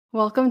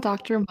Welcome,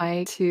 Dr.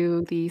 Mike,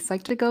 to the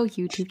Psych2Go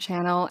YouTube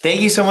channel.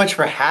 Thank you so much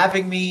for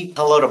having me.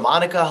 Hello to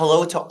Monica.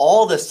 Hello to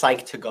all the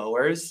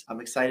Psych2Goers. I'm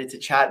excited to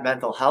chat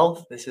mental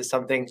health. This is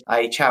something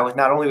I chat with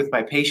not only with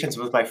my patients,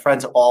 but with my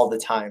friends all the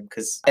time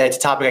because it's a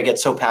topic I get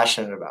so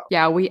passionate about.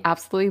 Yeah, we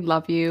absolutely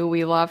love you.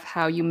 We love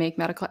how you make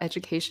medical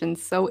education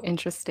so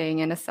interesting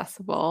and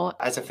accessible.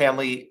 As a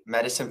family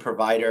medicine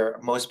provider,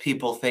 most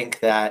people think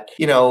that,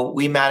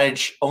 we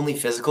manage only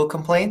physical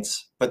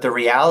complaints. But the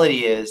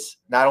reality is,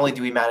 not only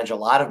do we manage a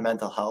lot of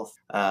mental health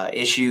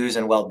issues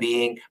and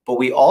well-being, but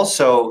we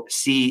also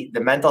see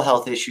the mental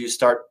health issues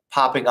start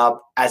popping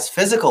up as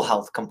physical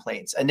health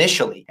complaints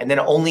initially, and then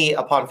only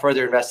upon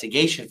further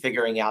investigation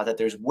figuring out that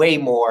there's way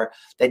more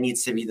that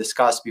needs to be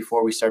discussed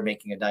before we start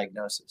making a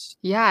diagnosis.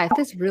 Yeah,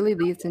 this really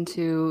leads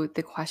into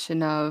the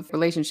question of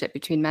relationship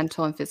between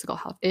mental and physical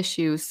health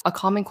issues. A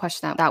common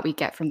question that we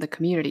get from the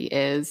community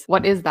is,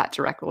 what is that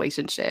direct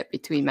relationship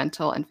between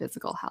mental and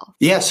physical health?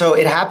 Yeah, so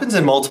it happens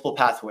in multiple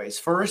pathways.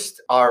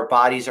 First, our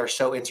bodies are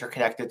so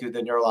interconnected through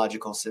the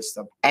neurological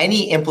system.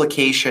 Any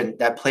implication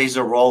that plays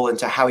a role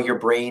into how your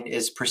brain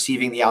is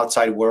perceiving the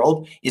outside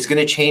world is going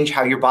to change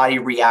how your body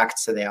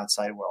reacts to the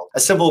outside world. A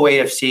simple way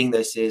of seeing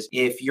this is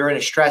if you're in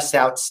a stressed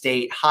out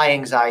state, high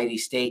anxiety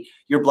state,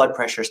 your blood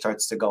pressure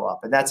starts to go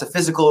up. And that's a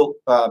physical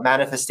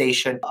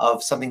manifestation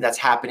of something that's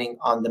happening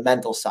on the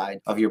mental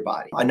side of your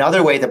body.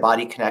 Another way the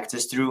body connects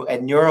is through a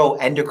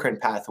neuroendocrine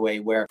pathway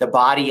where the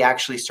body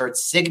actually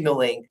starts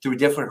signaling through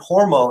different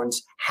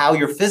hormones how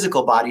your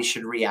physical body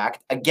should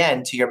react,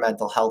 again, to your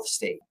mental health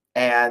state.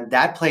 And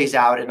that plays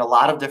out in a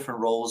lot of different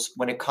roles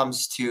when it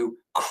comes to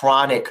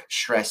chronic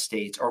stress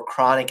states or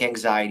chronic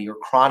anxiety or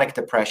chronic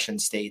depression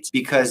states,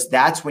 because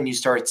that's when you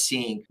start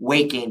seeing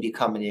weight gain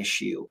become an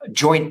issue,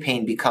 joint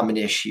pain become an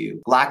issue,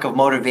 lack of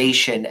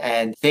motivation,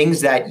 and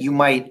things that you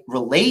might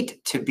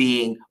relate to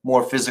being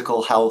more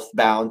physical health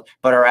bound,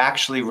 but are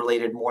actually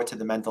related more to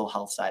the mental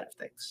health side of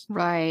things.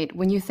 Right.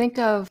 When you think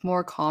of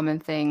more common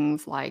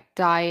things like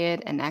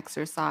diet and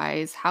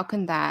exercise, how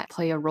can that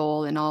play a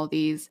role in all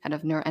these kind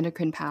of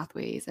neuroendocrine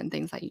pathways and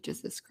things that you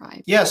just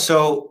described? Yeah,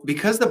 so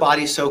because the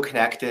body's so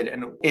connected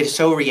and it's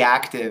so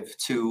reactive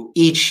to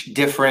each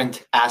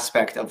different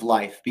aspect of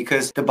life,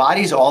 because the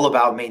body's all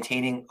about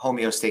maintaining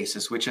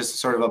homeostasis, which is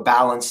sort of a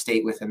balanced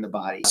state within the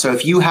body. So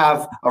if you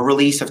have a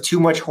release of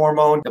too much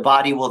hormone, the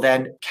body will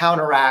then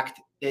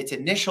counteract its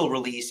initial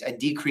release and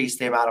decrease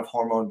the amount of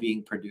hormone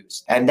being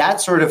produced. And that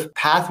sort of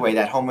pathway,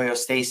 that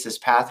homeostasis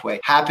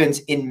pathway, happens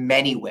in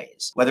many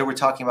ways, whether we're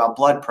talking about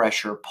blood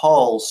pressure,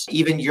 pulse,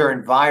 even your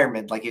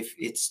environment. Like if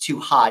it's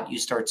too hot, you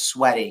start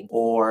sweating,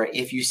 or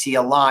if you see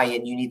a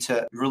lion, you need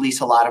to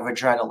release a lot of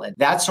adrenaline.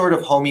 That sort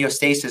of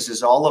homeostasis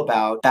is all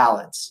about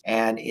balance.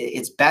 And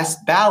it's best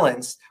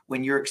balanced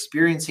when you're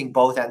experiencing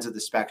both ends of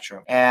the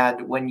spectrum.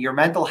 And when your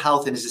mental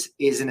health is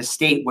in a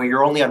state where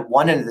you're only on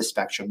one end of the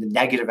spectrum, the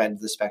negative end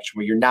of the spectrum,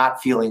 where you're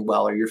not feeling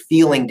well or you're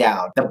feeling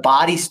down, the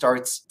body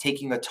starts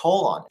taking a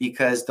toll on it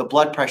because the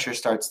blood pressure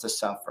starts to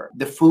suffer.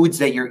 The foods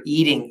that you're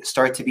eating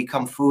start to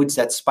become foods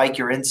that spike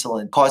your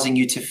insulin, causing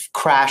you to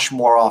crash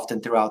more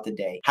often throughout the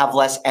day, have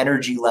less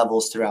energy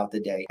levels throughout the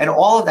day. And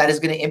all of that is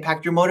going to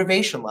impact your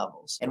motivation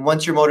levels. And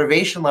once your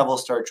motivation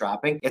levels start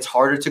dropping, it's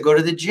harder to go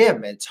to the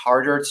gym. It's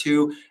harder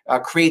to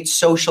create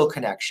social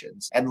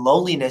connections, and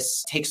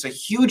loneliness takes a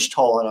huge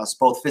toll on us,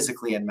 both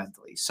physically and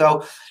mentally.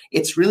 So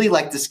it's really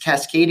like this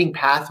cascading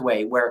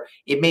pathway where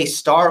it may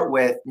start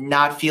with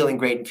not feeling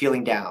great and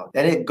feeling down.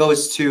 Then it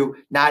goes to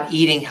not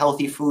eating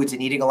healthy foods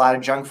and eating a lot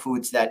of junk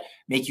foods that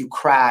make you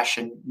crash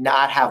and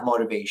not have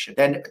motivation.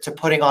 Then to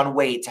putting on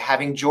weight, to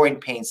having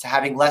joint pains, to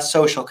having less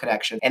social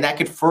connection. And that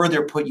could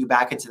further put you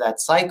back into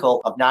that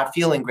cycle of not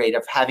feeling great,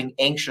 of having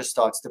anxious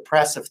thoughts,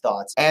 depressive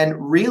thoughts. And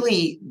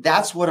really,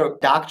 that's what a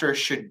doctor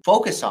should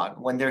focus on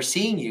when they're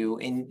seeing you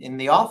in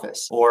the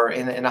office or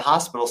in a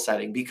hospital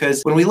setting.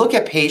 Because when we look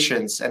at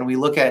patients and we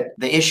look at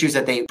the issues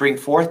that they bring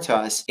forth to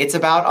us, it's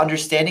about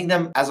understanding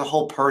them as a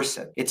whole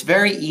person. It's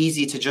very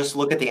easy to just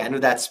look at the end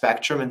of that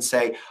spectrum and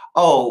say,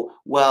 oh,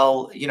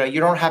 well, you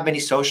don't have many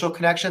social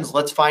connections.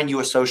 Let's find you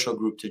a social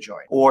group to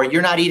join. Or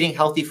you're not eating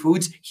healthy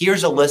foods.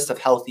 Here's a list of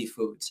healthy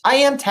foods. I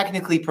am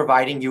technically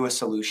providing you a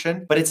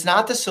solution, but it's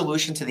not the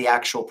solution to the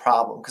actual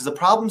problem, because the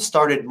problem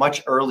started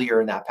much earlier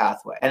in that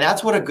pathway. And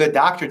that's what a good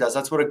doctor does.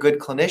 That's what a good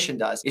clinician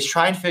does, is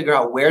try and figure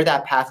out where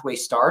that pathway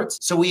starts.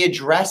 So we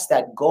address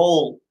that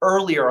goal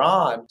earlier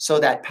on so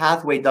that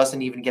pathway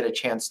doesn't even get a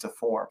chance to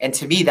form. And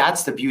to me,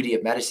 that's the beauty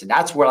of medicine.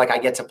 That's where I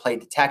get to play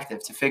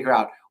detective to figure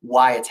out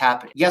why it's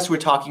happening. Yes, we're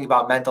talking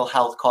about mental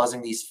health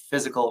causing these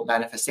physical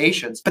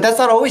manifestations, but that's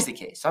not always the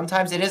case.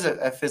 Sometimes it is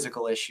a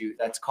physical issue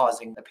that's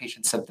causing the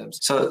patient's symptoms.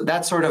 So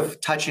that sort of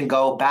touch and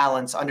go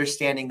balance,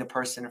 understanding the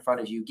person in front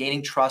of you,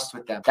 gaining trust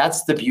with them.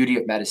 That's the beauty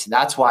of medicine.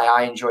 That's why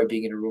I enjoy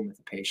being in a room with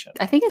a patient.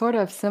 I think it's sort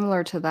of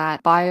similar to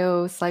that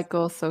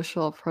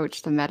biopsychosocial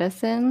approach to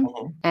medicine,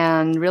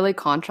 and really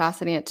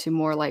contrasting it to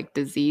more like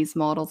disease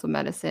models of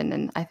medicine.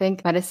 And I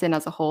think medicine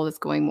as a whole is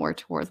going more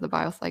towards the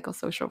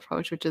biopsychosocial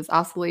approach, which is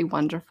absolutely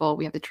wonderful wonderful.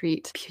 We have to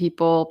treat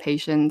people,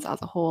 patients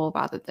as a whole,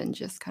 rather than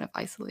just kind of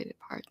isolated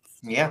parts.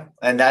 Yeah.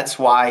 And that's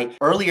why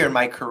earlier in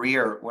my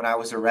career, when I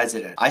was a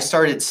resident, I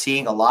started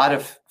seeing a lot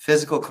of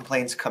physical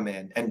complaints come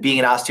in. And being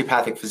an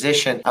osteopathic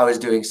physician, I was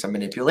doing some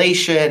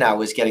manipulation. I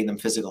was getting them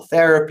physical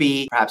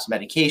therapy, perhaps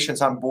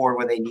medications on board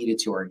when they needed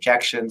to, or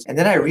injections. And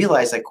then I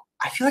realized, like,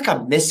 I feel like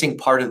I'm missing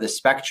part of the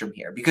spectrum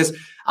here, because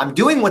I'm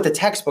doing what the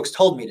textbooks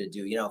told me to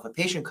do. You know, if a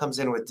patient comes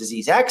in with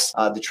disease X,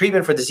 the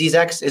treatment for disease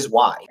X is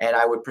Y, and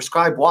I would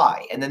prescribe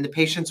Y. And then the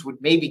patients would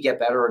maybe get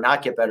better or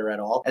not get better at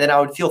all. And then I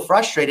would feel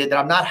frustrated that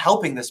I'm not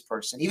helping this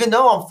person, even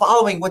though I'm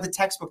following what the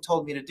textbook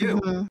told me to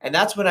do. And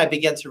that's when I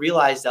began to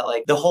realize that,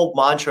 like, the whole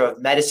mantra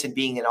of medicine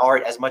being an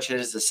art as much as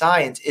it is a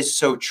science is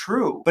so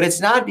true. But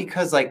it's not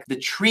because, like, the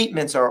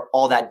treatments are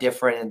all that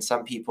different and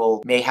some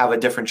people may have a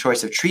different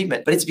choice of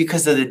treatment, but it's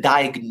because of the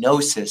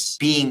diagnosis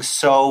being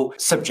so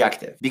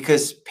subjective,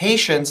 because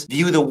patients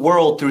view the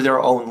world through their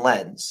own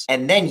lens.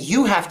 And then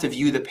you have to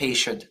view the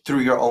patient through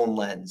your own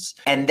lens.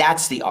 And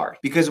that's the art,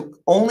 because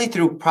only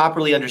through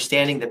properly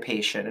understanding the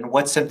patient and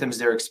what symptoms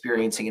they're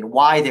experiencing and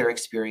why they're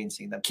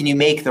experiencing them can you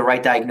make the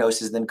right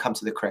diagnosis and then come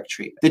to the correct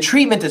treatment. The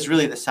treatment is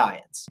really the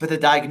science, but the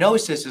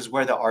diagnosis is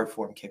where the art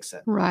form kicks in.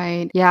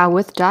 Right. Yeah.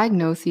 With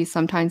diagnoses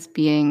sometimes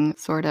being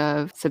sort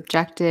of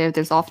subjective,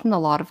 there's often a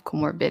lot of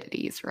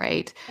comorbidities,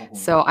 right?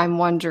 So I'm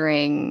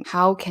wondering,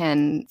 how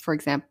can, for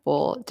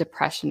example,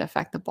 depression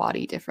affect the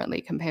body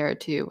differently compared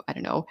to, I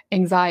don't know,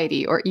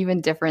 anxiety or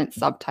even different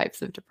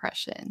subtypes of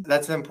depression?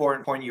 That's an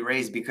important point you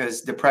raised,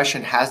 because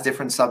depression has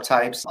different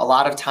subtypes. A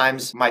lot of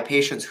times my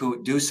patients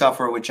who do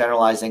suffer with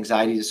generalized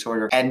anxiety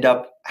disorder end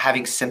up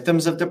having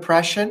symptoms of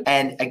depression.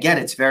 And again,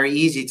 it's very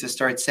easy to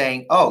start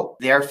saying, oh,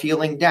 they're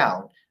feeling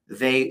down.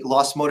 They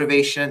lost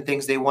motivation in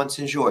things they once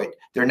enjoyed.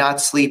 They're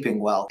not sleeping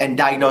well, and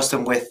diagnose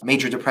them with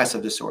major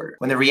depressive disorder.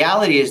 When the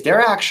reality is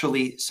they're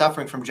actually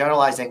suffering from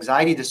generalized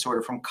anxiety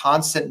disorder, from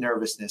constant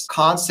nervousness,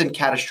 constant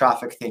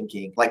catastrophic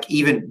thinking, like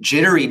even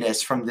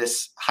jitteriness from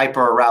this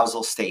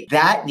hyperarousal state.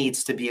 That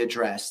needs to be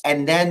addressed.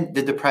 And then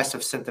the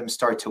depressive symptoms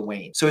start to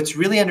wane. So it's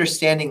really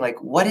understanding,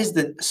 like, what is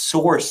the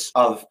source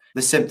of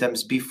the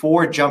symptoms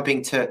before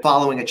jumping to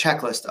following a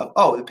checklist of,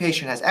 oh, the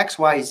patient has X,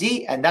 Y,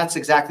 Z, and that's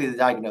exactly the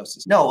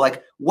diagnosis. No,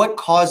 like, what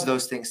caused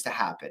those things to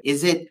happen?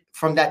 Is it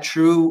from that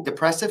true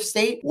depressive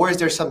state, or is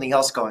there something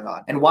else going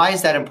on? And why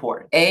is that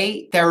important?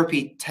 A,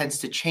 therapy tends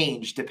to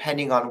change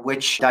depending on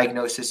which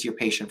diagnosis your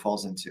patient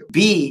falls into.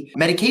 B,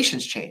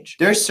 medications change.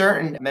 There are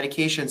certain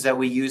medications that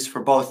we use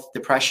for both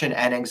depression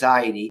and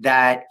anxiety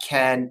that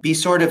can be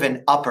sort of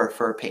an upper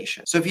for a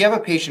patient. So if you have a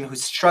patient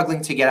who's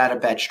struggling to get out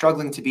of bed,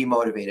 struggling to be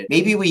motivated,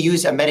 maybe we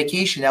use a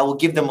medication that will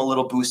give them a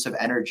little boost of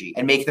energy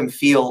and make them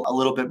feel a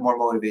little bit more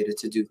motivated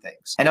to do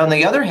things. And on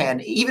the other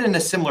hand, even in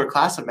a similar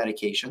class of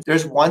medications,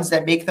 there's ones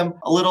that make them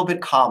a little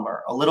bit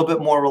calmer, a little bit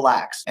more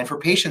relaxed. And for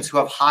patients who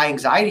have high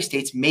anxiety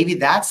states, maybe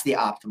that's the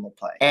optimal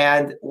play.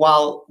 And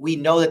while we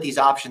know that these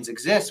options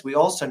exist, we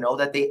also know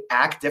that they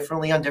act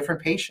differently on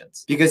different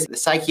patients, because the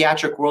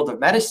psychiatric world of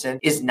medicine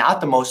is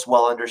not the most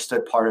well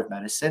understood part of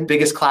medicine.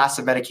 Biggest class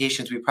of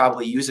medications we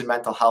probably use in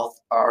mental health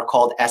are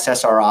called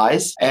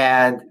SSRIs.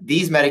 And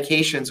these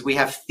medications, we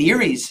have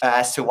theories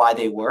as to why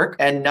they work,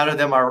 and none of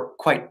them are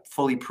quite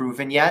fully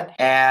proven yet.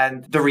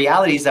 And the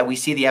reality is that we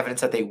see the evidence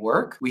that they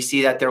work. We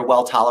see that they're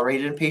well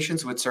tolerated in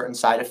patients with certain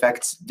side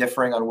effects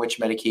differing on which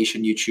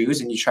medication you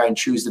choose, and you try and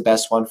choose the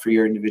best one for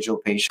your individual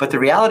patient. But the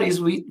reality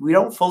is we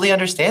don't fully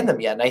understand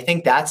them yet. And I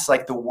think that's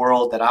like the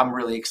world that I'm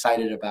really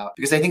excited about,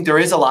 because I think there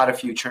is a lot of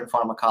future in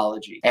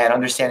pharmacology and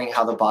understanding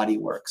how the body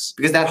works.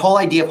 Because that whole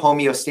idea of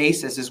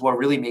homeostasis is what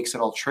really makes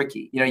it all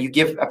tricky. You know, you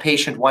give a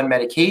patient one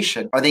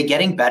medication. Are they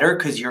getting better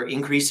because you're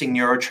increasing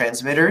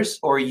neurotransmitters,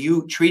 or are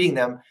you treating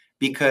them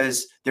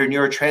because their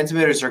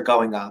neurotransmitters are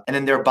going up, and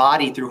then their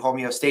body through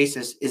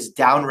homeostasis is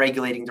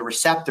downregulating the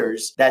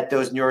receptors that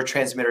those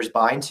neurotransmitters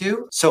bind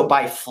to? So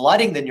by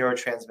flooding the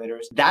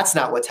neurotransmitters, that's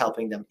not what's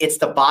helping them. It's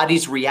the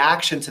body's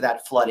reaction to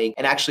that flooding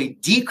and actually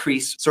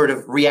decrease sort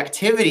of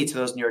reactivity to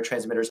those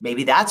neurotransmitters.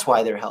 Maybe that's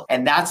why they're healthy.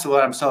 And that's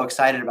what I'm so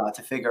excited about,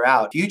 to figure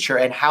out future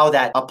and how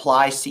that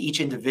applies to each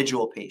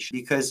individual patient,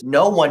 because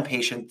no one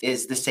patient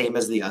is the same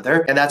as the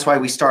other. And that's why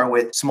we start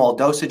with small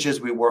dosages.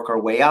 We work our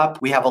way up.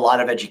 We have a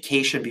lot of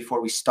education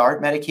before we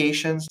start medications.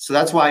 So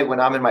that's why when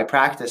I'm in my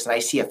practice and I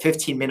see a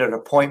 15-minute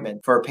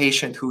appointment for a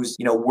patient who's,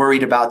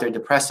 worried about their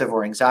depressive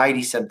or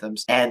anxiety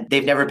symptoms and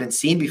they've never been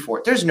seen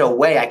before, there's no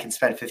way I can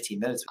spend 15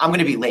 minutes. I'm going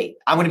to be late.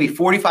 I'm going to be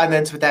 45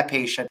 minutes with that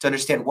patient to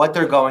understand what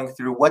they're going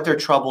through, what their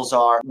troubles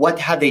are, what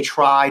have they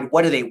tried,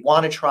 what do they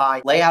want to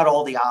try, lay out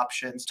all the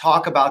options,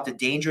 talk about the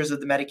dangers of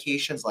the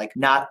medications, like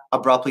not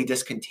abruptly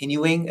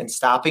discontinuing and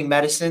stopping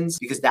medicines,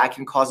 because that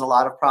can cause a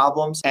lot of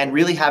problems, and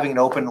really having an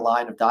open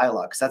line of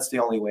dialogue, because that's the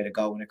only way to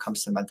go when it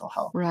comes to mental health.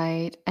 home.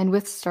 Right. And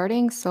with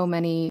starting so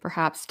many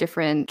perhaps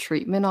different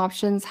treatment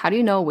options, how do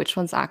you know which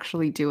one's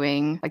actually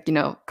doing, like,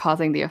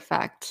 causing the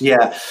effect?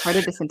 Yeah. Hard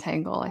to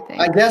disentangle, I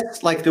I think.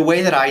 guess like the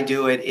way that I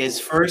do it is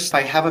first, if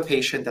I have a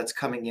patient that's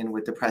coming in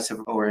with depressive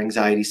or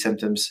anxiety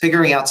symptoms,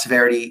 figuring out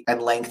severity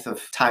and length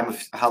of time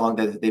of how long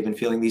that they've been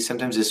feeling these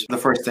symptoms is the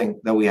first thing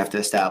that we have to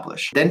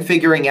establish. Then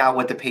figuring out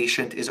what the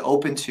patient is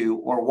open to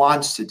or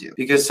wants to do.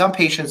 Because some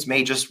patients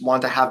may just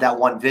want to have that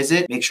one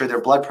visit, make sure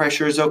their blood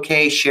pressure is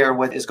okay, share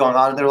what is going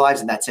on in their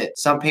lives, and that's it.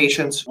 Some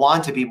patients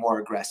want to be more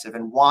aggressive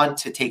and want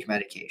to take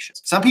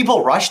medications. Some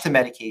people rush to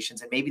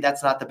medications, and maybe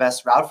that's not the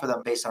best route for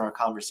them based on our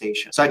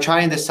conversation. So I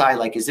try and decide,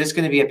 like, is this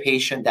going to be a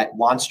patient that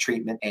wants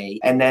treatment A?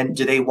 And then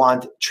do they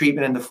want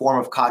treatment in the form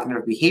of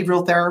cognitive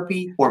behavioral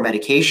therapy or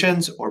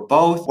medications or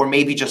both? Or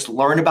maybe just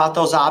learn about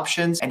those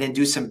options and then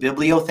do some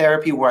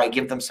bibliotherapy where I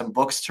give them some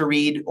books to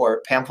read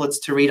or pamphlets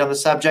to read on the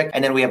subject.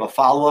 And then we have a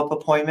follow-up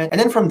appointment. And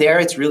then from there,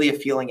 it's really a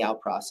feeling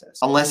out process.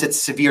 Unless it's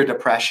severe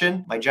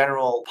depression, my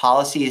general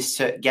policy is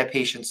to get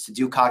patients to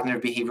do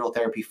cognitive behavioral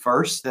therapy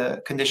first,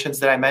 the conditions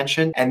that I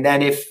mentioned. And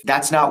then if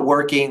that's not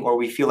working or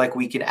we feel like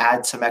we can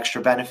add some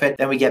extra benefit,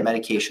 then we get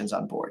medications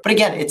on board. But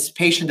again, it's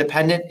patient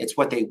dependent. It's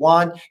what they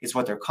want. It's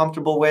what they're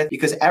comfortable with,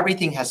 because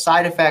everything has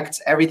side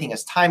effects. Everything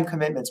has time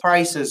commitments,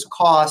 prices,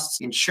 costs,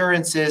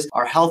 insurances.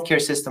 Our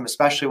healthcare system,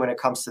 especially when it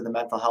comes to the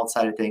mental health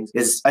side of things,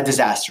 is a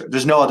disaster.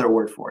 There's no other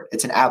word for it.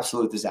 It's an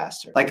absolute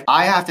disaster. Like,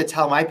 I have to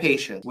tell my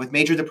patients with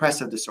major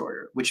depressive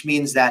disorder, which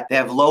means that they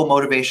have low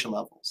motivation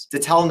levels, to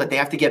tell them that they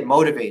have to get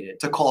motivated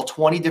to call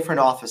 20 different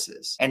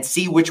offices and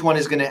see which one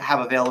is going to have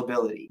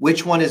availability,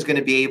 which one is going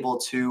to be able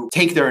to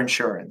take their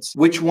insurance,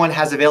 which one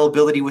has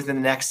availability within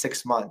the next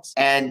 6 months.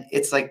 And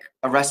it's like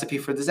a recipe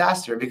for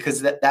disaster,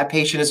 because that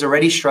patient is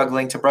already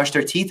struggling to brush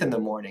their teeth in the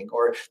morning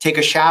or take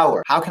a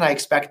shower. How can I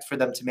expect for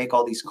them to make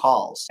all these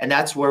calls? And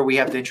that's where we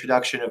have the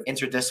introduction of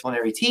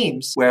interdisciplinary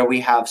teams, where we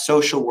have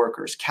social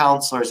workers,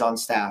 counselors on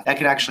staff that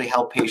can actually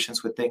help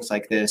patients with things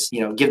like this,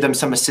 give them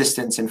some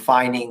assistance in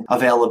finding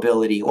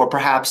availability, or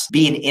perhaps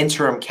be an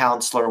interim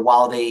counselor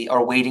while they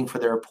are waiting for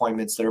their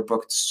appointments that are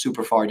booked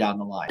super far down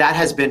the line. That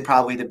has been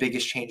probably the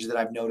biggest change that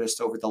I've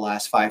noticed over the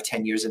last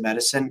 5-10 years of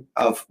medicine,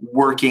 of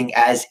working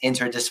as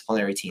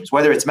interdisciplinary teams,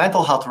 whether it's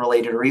mental health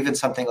related or even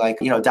something like,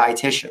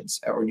 dietitians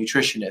or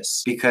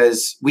nutritionists,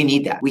 because we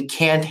need that. We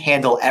can't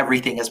handle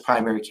everything as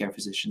primary care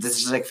physicians. It's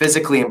just like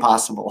physically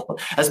impossible,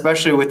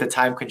 especially with the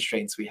time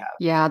constraints we have.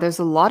 Yeah, there's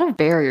a lot of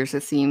barriers,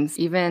 it seems,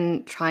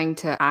 even trying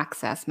to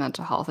access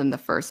mental health in the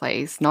first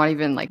place, not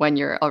even like when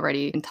you're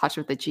already in touch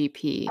with the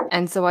GP.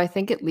 And so I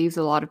think it leaves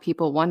a lot of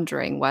people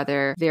wondering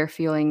whether their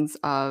feelings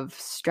of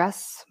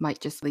stress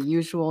might just be the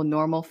usual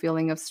normal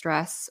feeling of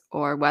stress,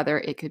 or whether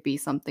it could be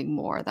something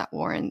more that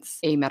warrants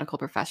a medical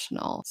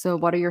professional. So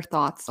what are your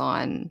thoughts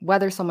on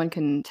whether someone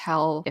can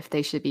tell if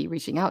they should be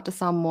reaching out to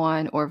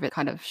someone, or if it's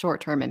kind of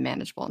short-term and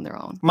manageable on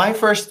their own? My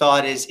first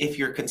thought is, if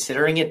you're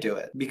considering it, do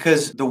it.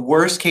 Because the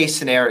worst case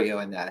scenario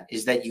in that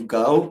is that you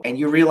go and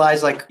you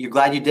realize, like, you're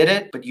glad you did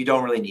it, but you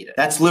don't really need it.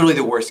 That's literally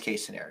the worst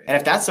case scenario. And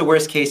if that's the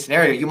worst case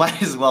scenario, you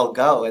might as well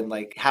go and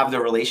like have the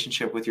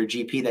relationship with your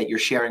GP that you're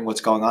sharing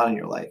what's going on in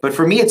your life. But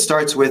for me, it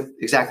starts with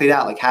exactly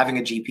that, like having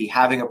a GP,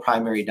 having a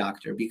primary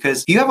doctor.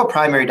 Because if you have a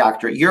primary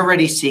doctor, you're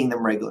already seeing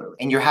them regularly,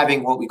 and you're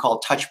having what we call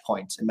touch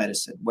points in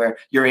medicine, where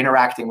you're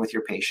interacting with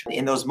your patient.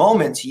 In those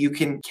moments, you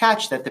can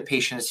catch that the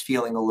patient is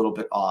feeling a little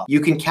bit off. You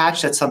can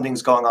catch that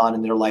something's going on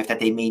in their life, that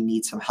they may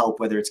need some help,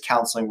 whether it's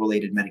counseling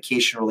related,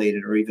 medication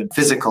related, or even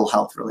physical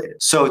health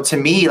related. So to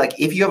me, like,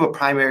 if you have a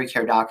primary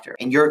care doctor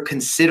and you're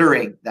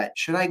considering that,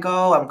 should I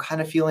go? I'm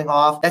kind of feeling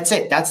off. That's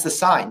it. That's the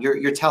sign.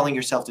 You're telling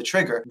yourself to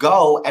trigger.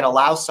 Go and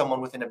allow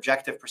someone with an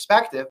objective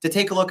perspective to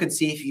take a look and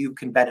see if you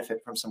can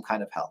benefit from some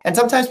kind of help. And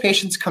sometimes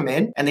patients come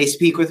in and they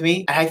speak with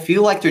me, and I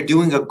feel like they're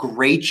doing a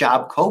great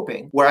job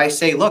coping, where I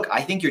say, look,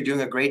 I think you're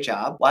doing a great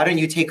job. Why don't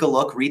you take a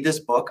look, read this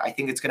book? I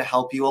think it's going to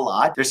help you a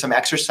lot. There's some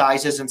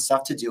exercises and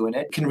stuff to do in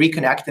it. You can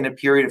reconnect in a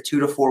period of 2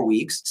 to 4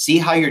 weeks, see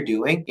how you're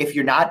doing. If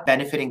you're not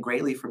benefiting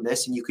greatly from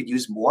this and you could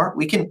use more,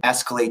 we can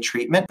escalate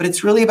treatment. But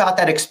it's really about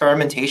that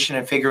experimentation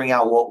and figuring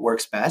out what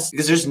works best,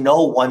 because there's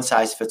no one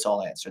size fits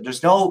all answer.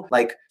 There's no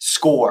like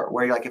score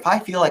where you're like, if I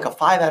feel like a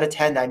 5 out of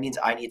 10, that means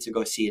I need to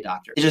go see a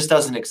doctor. It just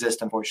doesn't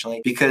exist,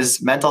 unfortunately,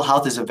 because mental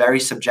health is a very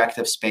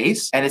subjective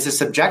space, and it's a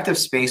subjective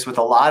space with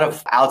a lot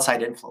of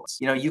outside influence.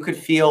 You could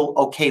feel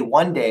okay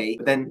one day,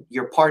 but then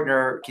your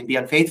partner can be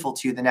unfaithful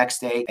to you the next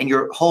day, and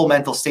your whole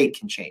mental state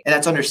can change. And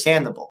that's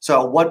understandable.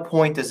 So at what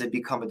point does it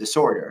become a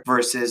disorder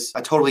versus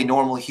a totally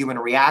normal human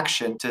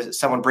reaction to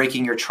someone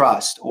breaking your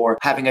trust or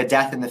having a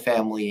death in the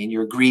family and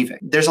you're grieving?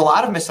 There's a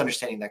lot of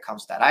misunderstanding that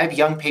comes to that. I have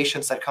young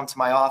patients that come to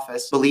my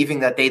office believing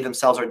that they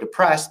themselves are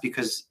depressed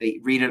because they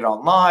read it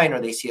online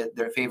or they see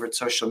their favorite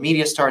social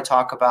media star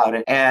talk about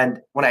it.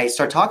 And when I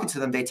start talking to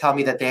them, they tell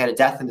me that they had a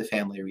death in the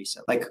family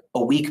recently, like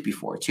a week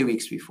before, 2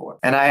 weeks before.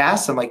 And I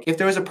asked them, like, if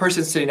there was a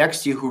person sitting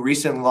next to you who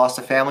recently lost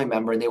a family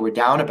member and they were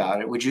down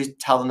about it, would you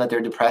tell them that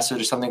they're depressed or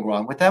there's something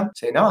wrong with them?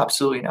 Say, no,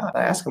 absolutely not.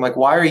 I ask them, like,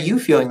 why are you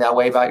feeling that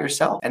way about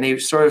yourself? And they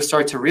sort of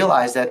start to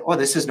realize that, oh,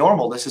 this is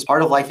normal. This is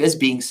part of life, is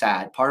being sad.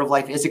 sad. Part of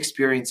life is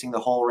experiencing the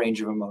whole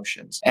range of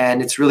emotions.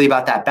 And it's really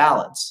about that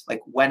balance.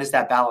 Like, when does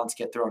that balance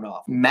get thrown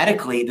off?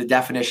 Medically, the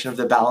definition of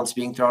the balance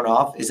being thrown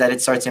off is that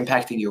it starts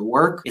impacting your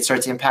work. It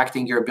starts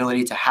impacting your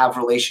ability to have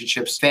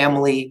relationships,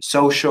 family,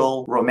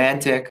 social,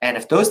 romantic. And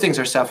if those things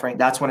are suffering,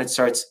 that's when it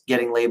starts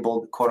getting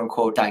labeled quote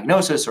unquote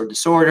diagnosis or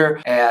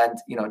disorder. And,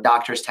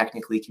 doctors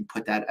technically can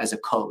put that as a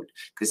code,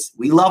 because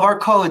we love our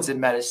codes in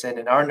medicine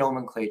and our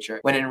nomenclature,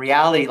 when in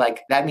reality,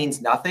 like, that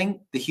means nothing.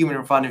 The human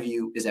in front of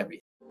you is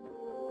everything.